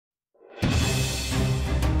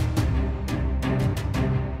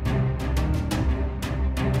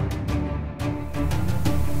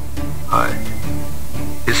Hi.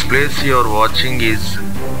 This place you are watching is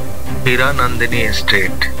Hiranandani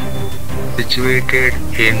Estate, situated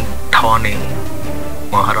in Thane,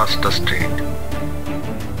 Maharashtra state.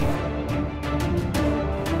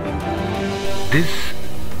 This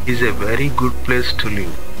is a very good place to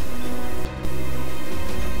live.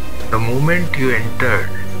 The moment you entered,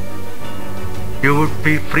 you would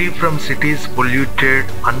be free from city's polluted,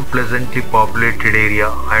 unpleasantly populated area,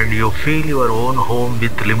 and you feel your own home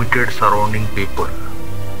with limited surrounding people.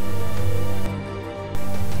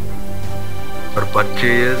 For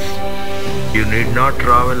purchases, you need not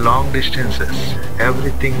travel long distances.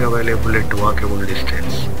 Everything available at walkable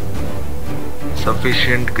distance.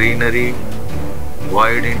 Sufficient greenery,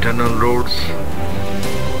 wide internal roads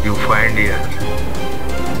you find here.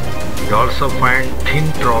 You also find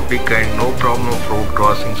thin traffic and no problem of road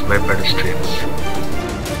crossings by pedestrians.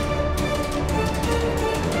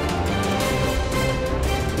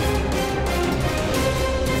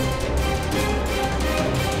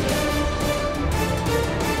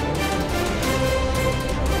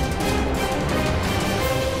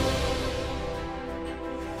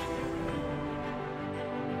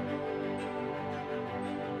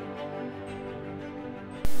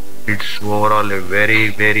 It's overall a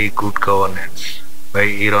very good governance by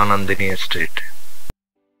Hiranandani Estate.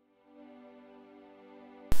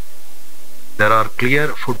 There are clear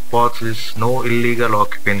footpaths with no illegal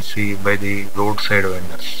occupancy by the roadside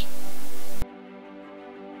vendors.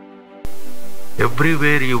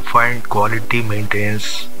 Everywhere you find quality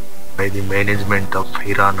maintenance by the management of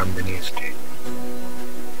Hiranandani Estate.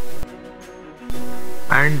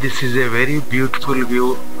 And this is a very beautiful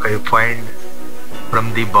view I find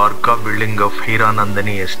from the Barka building of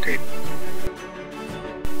Hiranandani Estate.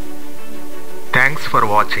 Thanks for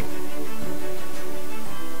watching.